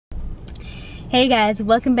Hey guys,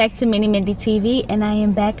 welcome back to Mini Mindy TV, and I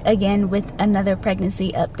am back again with another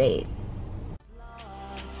pregnancy update.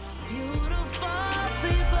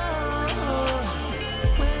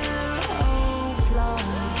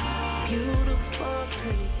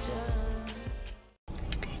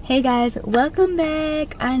 Hey guys, welcome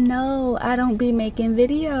back. I know I don't be making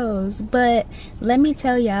videos, but let me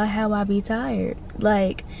tell y'all how I be tired.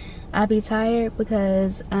 Like, I be tired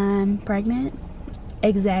because I'm pregnant.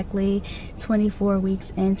 Exactly 24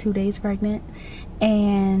 weeks and 2 days pregnant,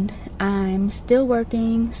 and I'm still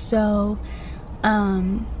working, so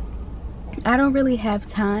I don't really have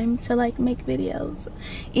time to like make videos,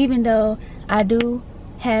 even though I do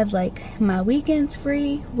have like my weekends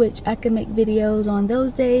free, which I can make videos on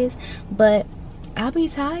those days, but I'll be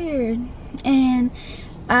tired. And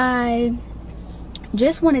I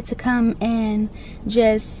just wanted to come and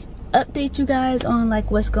just update you guys on like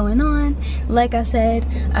what's going on. Like I said,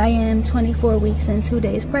 I am 24 weeks and 2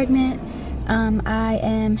 days pregnant. I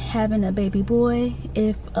am having a baby boy.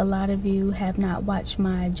 If a lot of you have not watched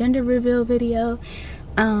my gender reveal video,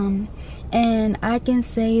 and I can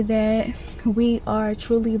say that we are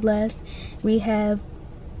truly blessed. We have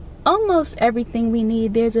almost everything we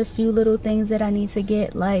need. There's a few little things that I need to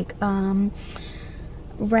get, like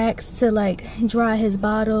racks to like dry his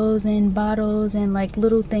bottles and like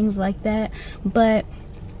little things like that, but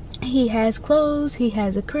he has clothes, he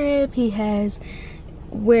has a crib, he has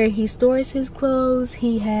where he stores his clothes,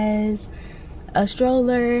 he has a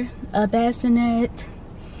stroller, a bassinet,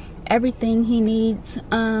 everything he needs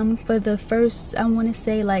for the first, I want to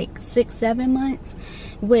say like 6-7 months,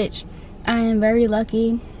 which I am very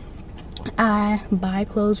lucky. I buy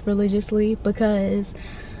clothes religiously because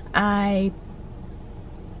I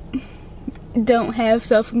don't have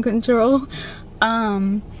self-control,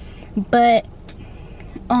 but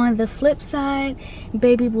on the flip side,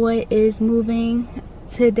 baby boy is moving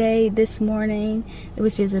today, this morning,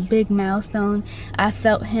 which is a big milestone. I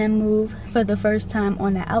felt him move for the first time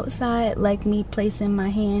on the outside, like me placing my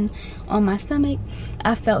hand on my stomach.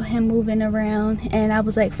 I felt him moving around, and I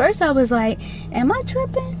was like, first I was like, am I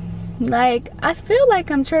tripping? Like, I feel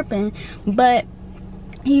like I'm tripping, but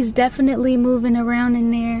he's definitely moving around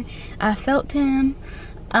in there. I felt him.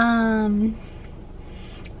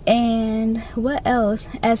 And what else?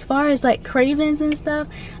 As far as like cravings and stuff,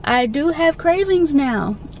 I do have cravings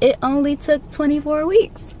now. It only took 24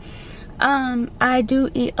 weeks. I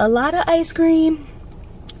do eat a lot of ice cream,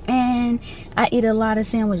 and I eat a lot of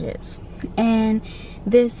sandwiches. And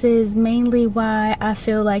this is mainly why I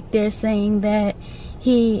feel like they're saying that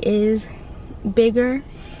he is bigger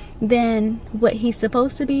than what he's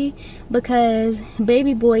supposed to be, because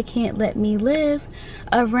baby boy can't let me live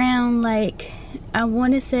around, like, I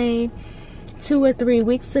want to say 2 or 3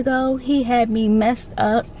 weeks ago, he had me messed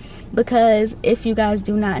up, because if you guys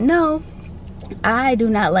do not know, I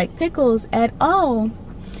do not like pickles at all,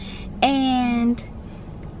 and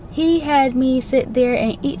he had me sit there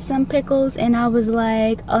and eat some pickles, and I was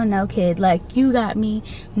like, oh no kid, like, you got me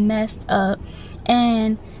messed up.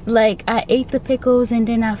 And like, I ate the pickles, and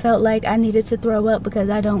then I felt like I needed to throw up because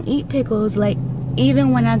I don't eat pickles. Like, even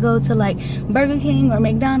when I go to like Burger King or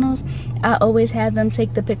McDonald's, I always have them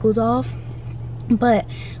take the pickles off. But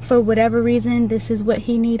for whatever reason, this is what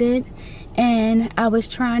he needed, and I was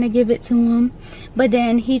trying to give it to him, but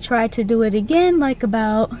then he tried to do it again like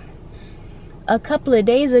about a couple of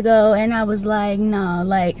days ago, and I was like, nah,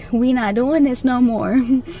 like, we not doing this no more.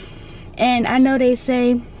 And I know they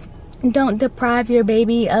say don't deprive your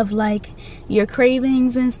baby of like your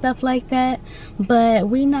cravings and stuff like that, but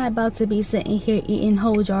we not about to be sitting here eating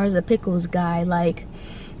whole jars of pickles, guy. Like,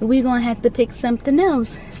 we gonna have to pick something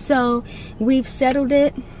else. So we've settled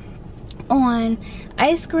it on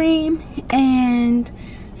ice cream and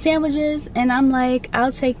sandwiches, and I'm like,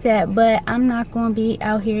 I'll take that, but I'm not gonna be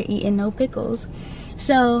out here eating no pickles.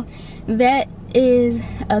 So that is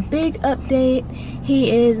a big update. He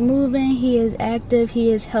is moving, he is active, he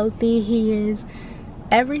is healthy, he is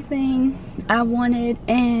everything I wanted,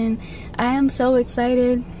 and I am so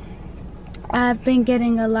excited. I've been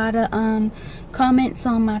getting a lot of comments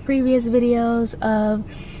on my previous videos of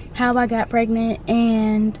how I got pregnant,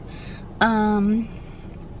 and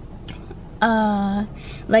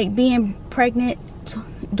like being pregnant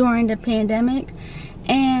during the pandemic.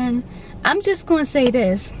 And I'm just gonna say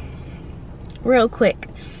this real quick,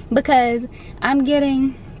 because I'm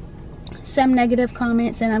getting some negative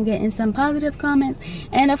comments and I'm getting some positive comments,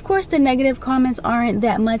 and of course the negative comments aren't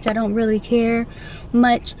that much. I don't really care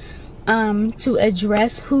much to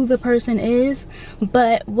address who the person is,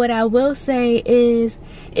 but what I will say is,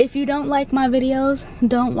 if you don't like my videos,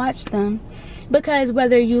 don't watch them, because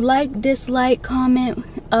whether you like, dislike, comment,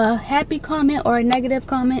 a happy comment or a negative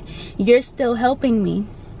comment, you're still helping me.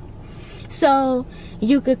 So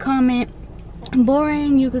you could comment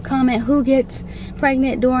boring, you could comment who gets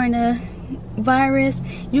pregnant during a virus,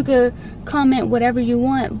 you could comment whatever you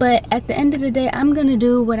want, but at the end of the day, I'm gonna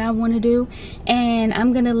do what I want to do, and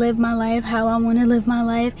I'm gonna live my life how I want to live my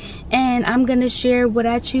life, and I'm gonna share what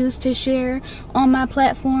I choose to share on my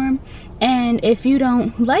platform. And if you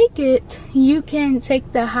don't like it, you can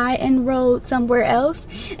take the high-end road somewhere else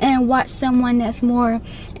and watch someone that's more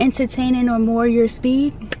entertaining or more your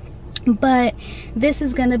speed. But this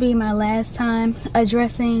is gonna be my last time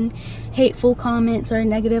addressing hateful comments or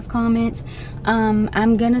negative comments.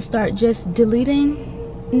 I'm gonna start just deleting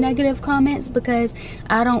negative comments because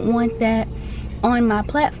I don't want that on my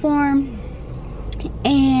platform.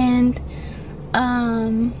 And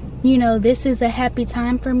you know, this is a happy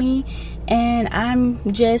time for me, and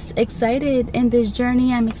I'm just excited in this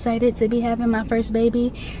journey. I'm excited to be having my first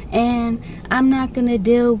baby, and I'm not gonna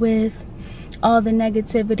deal with all the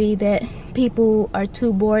negativity that people are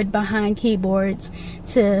too bored behind keyboards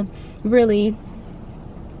to really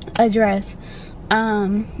address,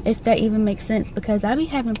 if that even makes sense, because I be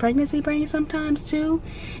having pregnancy brain sometimes too,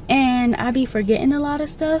 and I be forgetting a lot of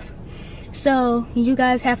stuff. So you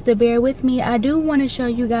guys have to bear with me. I do want to show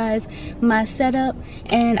you guys my setup,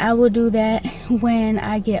 and I will do that when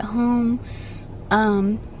I get home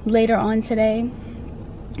later on today.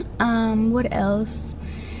 What else?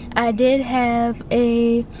 I did have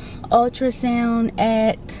a ultrasound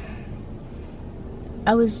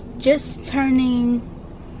I was just turning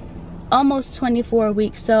almost 24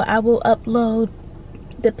 weeks, so I will upload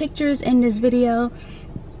the pictures in this video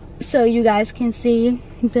so you guys can see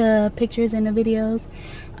the pictures in the videos.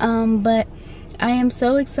 But I am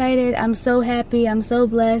so excited, I'm so happy, I'm so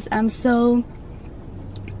blessed, I'm so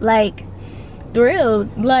like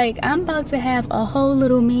thrilled. Like, I'm about to have a whole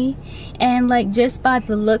little me, and like just by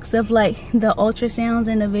the looks of like the ultrasounds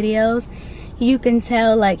and the videos, you can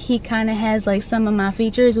tell like he kind of has like some of my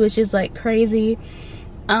features, which is like crazy.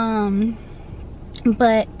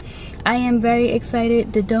 But I am very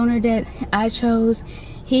excited. The donor that I chose,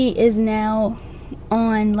 he is now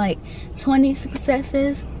on like 20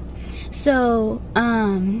 successes, so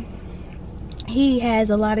he has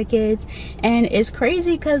a lot of kids, and it's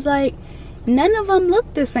crazy because like none of them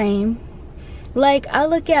look the same. Like, I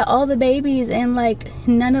look at all the babies and like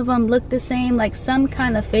none of them look the same. Like, some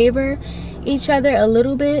kind of favor each other a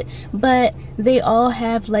little bit, but they all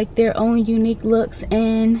have like their own unique looks,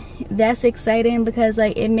 and that's exciting because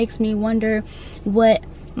like it makes me wonder what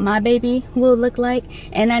my baby will look like.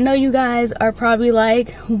 And I know you guys are probably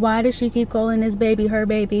like, why does she keep calling this baby her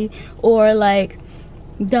baby, or like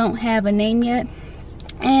don't have a name yet?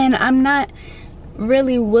 And I'm not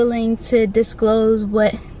really willing to disclose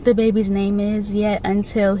what the baby's name is yet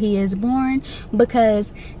until he is born,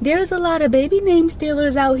 because there's a lot of baby name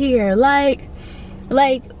stealers out here. Like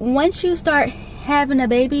once you start having a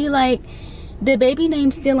baby, like the baby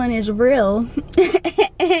name stealing is real.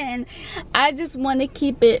 And I just want to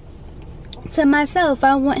keep it to myself.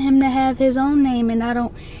 I want him to have his own name, and I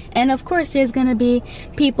don't, and of course there's gonna be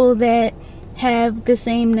people that have the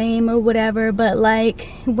same name or whatever, but like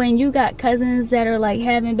when you got cousins that are like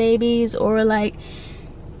having babies, or like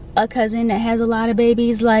a cousin that has a lot of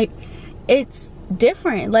babies, like it's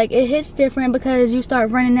different. Like it hits different because you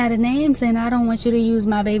start running out of names, and I don't want you to use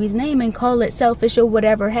my baby's name and call it selfish or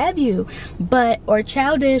whatever have you, but or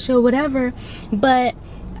childish or whatever, but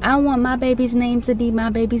I want my baby's name to be my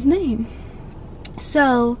baby's name.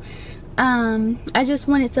 So I just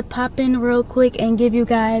wanted to pop in real quick and give you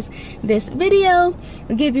guys this video,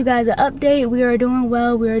 give you guys an update. We are doing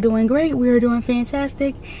well, we are doing great, we are doing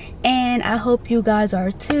fantastic, and I hope you guys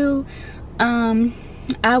are too.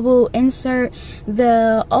 I will insert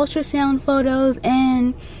the ultrasound photos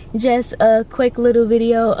and just a quick little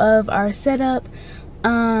video of our setup,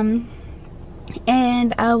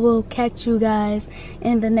 and I will catch you guys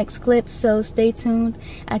in the next clip, so stay tuned.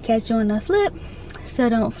 I'll catch you on the flip, so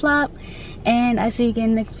don't flop, and I see you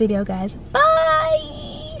again in the next video, guys.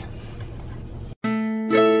 Bye.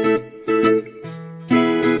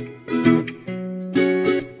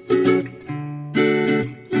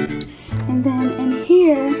 And then in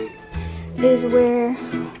here is where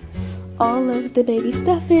all of the baby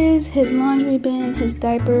stuff is. His laundry bin, his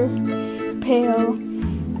diaper pail.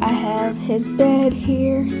 I have his bed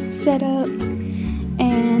here set up,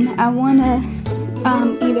 and I want to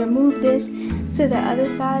either move this to the other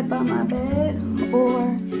side by my bed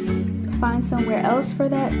or find somewhere else for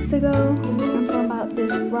that to go. I'm talking about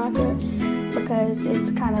this rocker because it's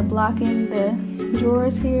kind of blocking the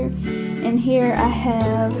drawers here. And here I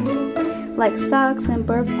have like socks and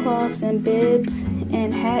birth cloths and bibs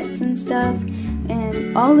and hats and stuff,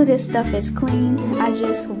 and all of this stuff is clean. I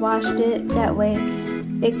just washed it, that way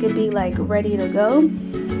it could be like ready to go.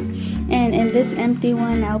 And in this empty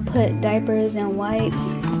one I'll put diapers and wipes.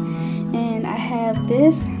 And I have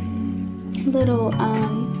this little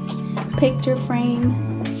picture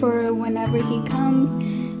frame for whenever he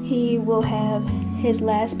comes. He will have his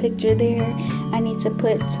last picture there. I need to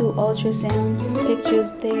put 2 ultrasound pictures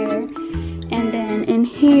there. And then in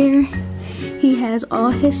here he has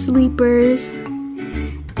all his sleepers,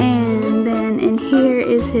 and then in here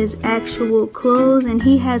is his actual clothes, and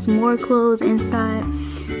he has more clothes inside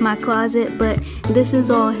my closet, but this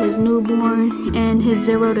is all his newborn and his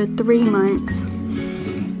 0 to 3 months.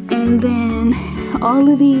 And then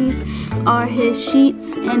all of these are his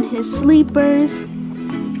sheets and his sleepers.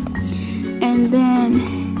 And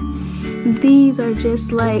then these are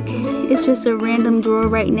just like, it's just a random drawer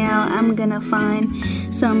right now. I'm gonna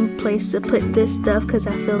find some place to put this stuff because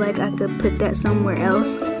I feel like I could put that somewhere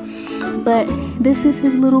else. But this is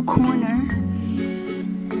his little corner.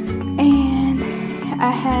 And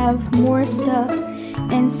I have more stuff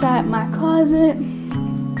inside my closet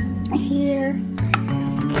here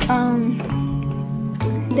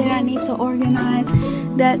that I need to organize.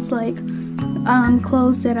 That's like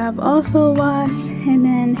clothes that I've also washed. And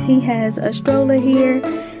then he has a stroller here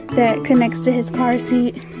that connects to his car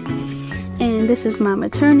seat, and this is my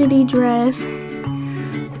maternity dress.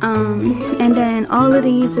 And then all of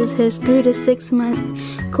these is his 3 to 6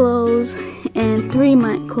 month clothes and 3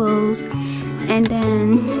 month clothes. And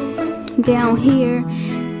then down here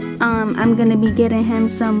I'm gonna be getting him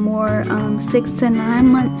some more 6 to 9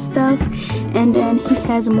 month stuff, and then he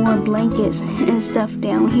has more blankets and stuff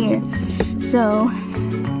down here. So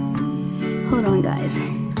hold on guys.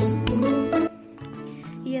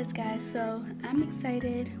 Yes guys, so I'm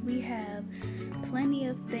excited. We have plenty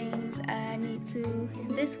of things I need to,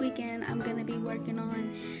 this weekend I'm gonna be working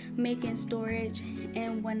on making storage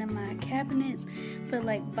in one of my cabinets for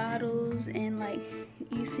like bottles, and like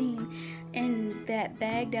you seen in that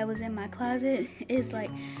bag that was in my closet is like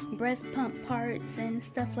breast pump parts and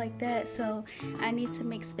stuff like that. So I need to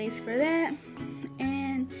make space for that,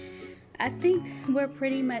 and I think we're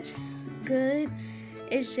pretty much good.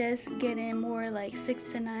 It's just getting more like 6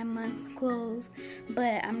 to 9 month clothes,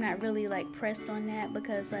 but I'm not really like pressed on that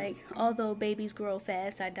because like although babies grow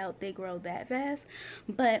fast, I doubt they grow that fast.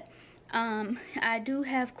 But I do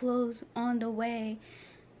have clothes on the way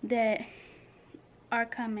that are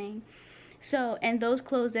coming. So, and those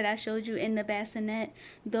clothes that I showed you in the bassinet,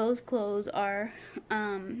 those clothes are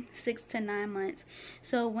 6 to 9 months.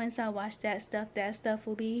 So once I wash that stuff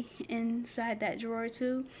will be inside that drawer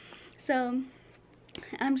too. So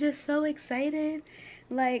I'm just so excited.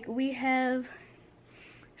 Like, we have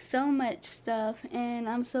so much stuff, and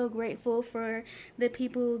I'm so grateful for the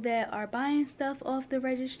people that are buying stuff off the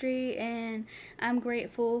registry, and I'm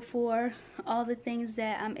grateful for all the things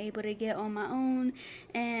that I'm able to get on my own,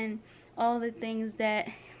 and all the things that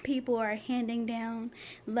people are handing down.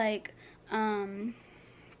 Like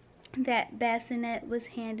that bassinet was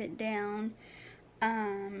handed down,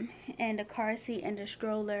 and a car seat and a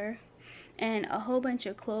stroller, and a whole bunch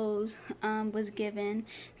of clothes was given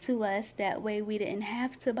to us. That way we didn't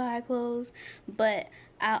have to buy clothes. But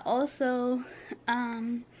I also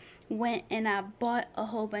went and I bought a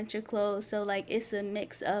whole bunch of clothes. So like it's a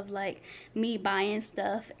mix of like me buying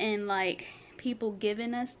stuff and like people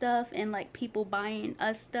giving us stuff and like people buying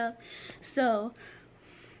us stuff. So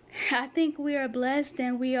I think we are blessed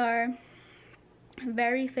and we are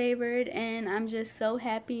very favored, and I'm just so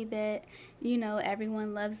happy that, you know,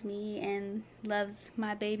 everyone loves me and loves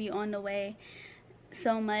my baby on the way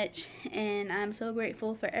so much. And I'm so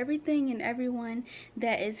grateful for everything and everyone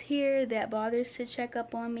that is here, that bothers to check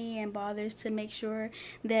up on me and bothers to make sure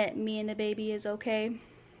that me and the baby is okay.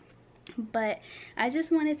 But I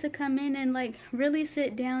just wanted to come in and like really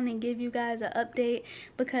sit down and give you guys an update,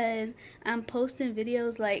 because I'm posting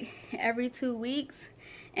videos like every 2 weeks,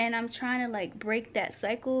 and I'm trying to like break that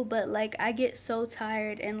cycle. But like I get so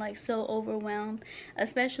tired and like so overwhelmed,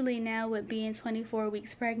 especially now with being 24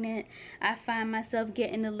 weeks pregnant. I find myself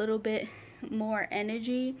getting a little bit more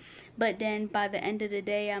energy, but then by the end of the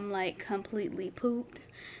day I'm like completely pooped.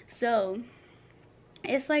 So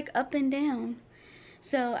it's like up and down.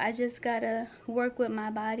 So I just gotta work with my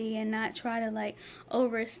body and not try to like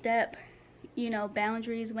overstep, you know,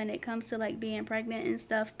 boundaries when it comes to like being pregnant and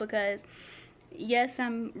stuff, because yes,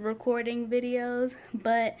 I'm recording videos,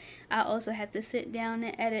 but I also have to sit down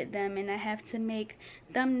and edit them, and I have to make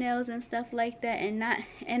thumbnails and stuff like that,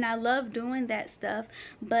 and I love doing that stuff,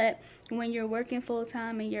 but when you're working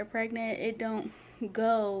full-time and you're pregnant, it don't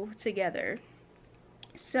go together.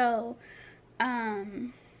 So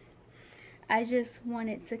I just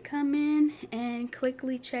wanted to come in and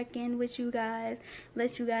quickly check in with you guys,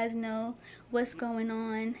 let you guys know what's going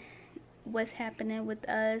on, what's happening with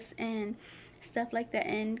us and stuff like that,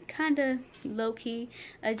 and kind of low-key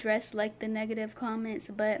address like the negative comments.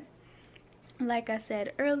 But like I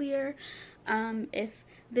said earlier, if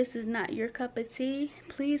this is not your cup of tea,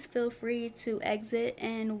 please feel free to exit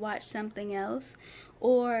and watch something else,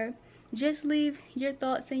 or just leave your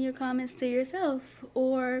thoughts and your comments to yourself,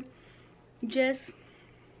 or just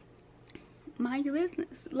mind your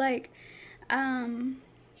business. Like,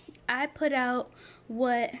 I put out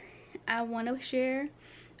what I want to share,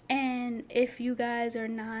 and if you guys are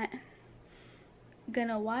not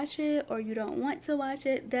gonna watch it or you don't want to watch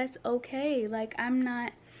it, that's okay. Like, I'm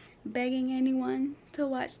not begging anyone to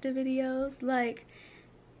watch the videos, like,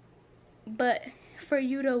 but for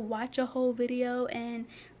you to watch a whole video and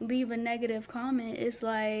leave a negative comment, it's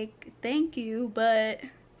like, thank you, but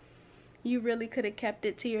you really could have kept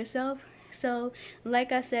it to yourself. So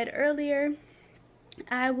like I said earlier,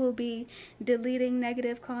 I will be deleting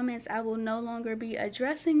negative comments. I will no longer be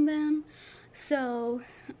addressing them. So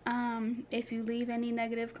if you leave any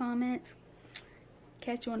negative comments,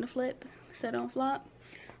 catch you on the flip, so don't flop.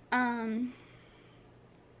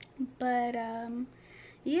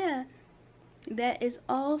 Yeah, that is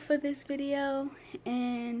all for this video,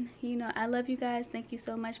 and you know, I love you guys. Thank you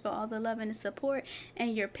so much for all the love and the support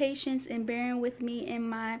and your patience and bearing with me in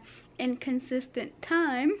my inconsistent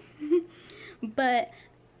time. But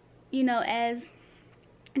you know, as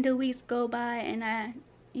the weeks go by and I,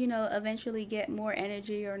 you know, eventually get more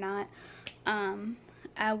energy or not,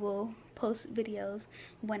 I will post videos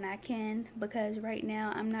when I can, because right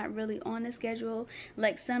now I'm not really on a schedule.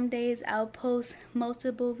 Like, some days I'll post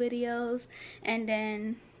multiple videos and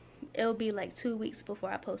then it'll be like 2 weeks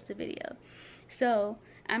before I post a video. So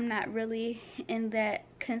I'm not really in that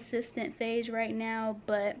consistent phase right now,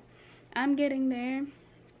 but I'm getting there.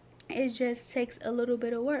 It just takes a little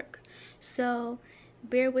bit of work, so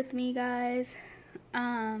bear with me, guys.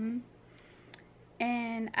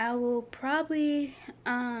 And I will probably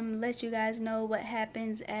let you guys know what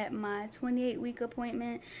happens at my 28-week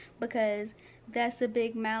appointment, because that's a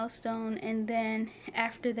big milestone, and then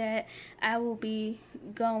after that I will be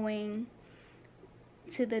going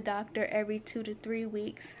to the doctor every 2 to 3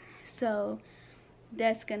 weeks. So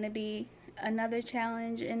that's gonna be another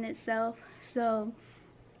challenge in itself. So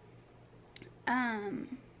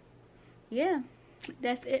yeah,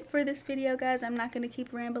 that's it for this video, guys. I'm not going to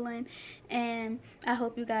keep rambling, and I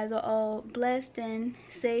hope you guys are all blessed and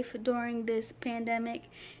safe during this pandemic,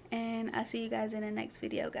 and I'll see you guys in the next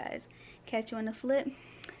video, guys. Catch you on the flip,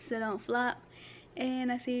 so don't flop,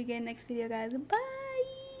 and I'll see you again next video, guys. Bye.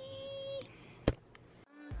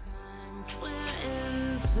 Sometimes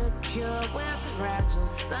we're insecure, we're fragile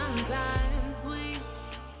sometimes.